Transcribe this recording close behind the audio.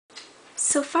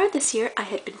So far this year I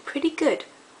had been pretty good,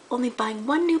 only buying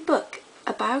one new book,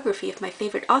 a biography of my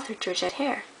favorite author Georgette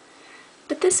Hare.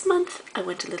 But this month I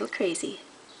went a little crazy.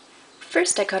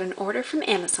 First I got an order from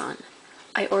Amazon.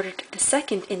 I ordered the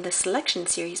second in the Selection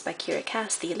series by Kira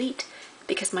Cass, The Elite,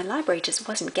 because my library just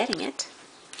wasn't getting it.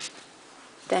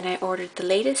 Then I ordered the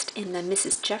latest in the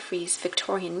Mrs. Jeffries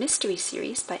Victorian Mystery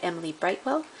series by Emily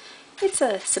Brightwell. It's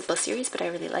a simple series, but I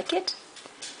really like it.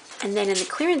 And then in the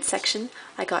clearance section,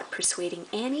 I got Persuading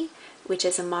Annie, which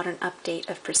is a modern update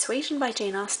of Persuasion by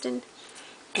Jane Austen,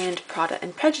 and Pride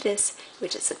and Prejudice,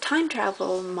 which is a time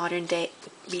travel modern-day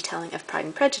retelling of Pride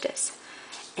and Prejudice.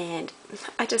 And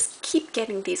I just keep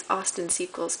getting these Austen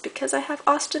sequels because I have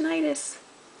Austenitis.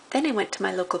 Then I went to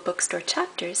my local bookstore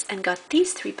Chapters and got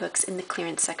these three books in the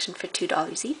clearance section for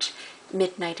 $2 each.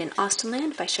 Midnight in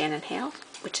Austenland by Shannon Hale,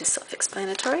 which is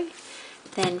self-explanatory.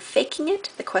 Then Faking It,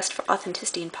 The Quest for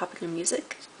Authenticity in Popular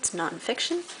Music. It's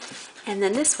non-fiction. And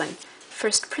then this one,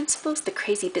 First Principles, The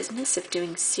Crazy Business of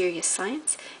Doing Serious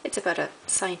Science. It's about a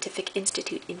scientific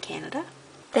institute in Canada.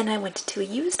 Then I went to a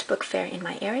used book fair in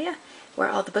my area, where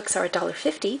all the books are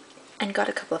 $1.50, and got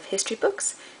a couple of history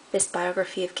books. This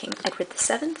biography of King Edward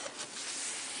VII,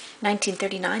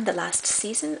 1939, The Last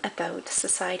Season, about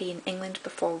society in England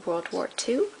before World War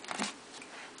II.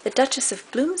 The Duchess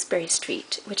of Bloomsbury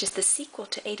Street, which is the sequel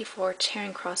to 84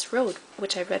 Charing Cross Road,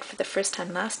 which I read for the first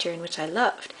time last year and which I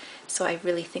loved, so I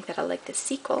really think that I'll like this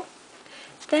sequel.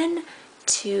 Then,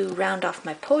 to round off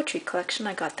my poetry collection,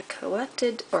 I got the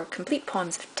collected or complete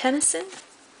poems of Tennyson,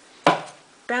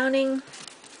 Browning,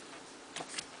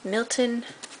 Milton,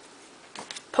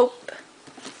 Pope,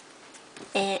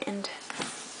 and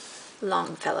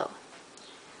Longfellow.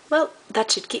 Well,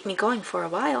 that should keep me going for a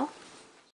while.